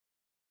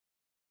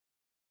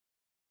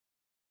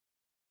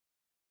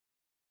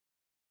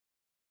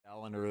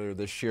Allen earlier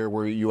this year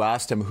where you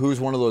asked him who's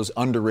one of those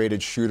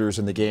underrated shooters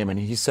in the game, and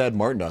he said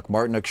Martinook.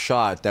 Martinook's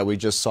shot that we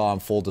just saw on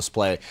full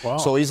display. Wow.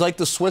 So he's like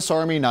the Swiss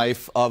Army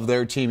knife of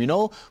their team. You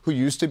know who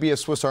used to be a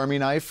Swiss Army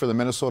knife for the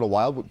Minnesota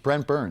Wild?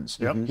 Brent Burns.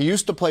 Yep. He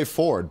used to play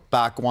forward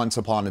back once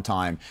upon a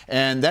time,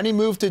 and then he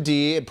moved to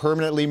D,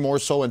 permanently more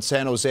so in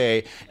San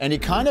Jose, and he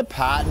kind of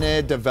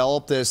patented,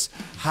 developed this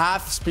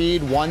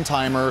half-speed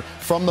one-timer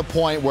from the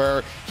point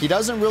where he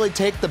doesn't really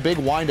take the big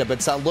wind-up.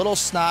 It's that little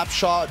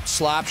snapshot,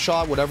 slap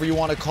shot, whatever you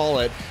want to call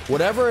it.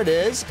 Whatever it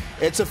is,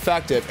 it's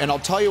effective. And I'll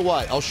tell you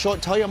what,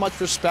 tell you how much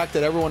respect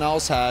that everyone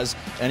else has,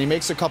 and he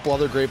makes a couple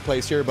other great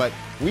plays here, but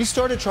we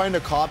started trying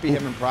to copy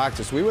him in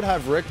practice. We would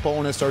have Rick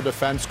Bowness, our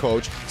defense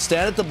coach,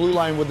 stand at the blue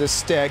line with his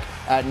stick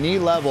at knee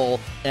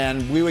level,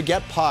 and we would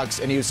get pucks,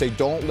 and he would say,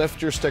 don't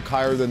lift your stick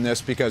higher than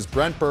this, because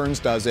Brent Burns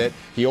does it.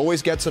 He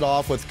always gets it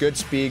off with good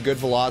speed, good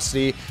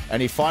velocity,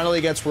 and he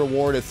finally gets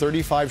rewarded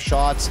 35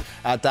 shots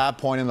at that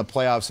point in the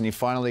playoffs, and he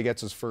finally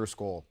gets his first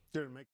goal.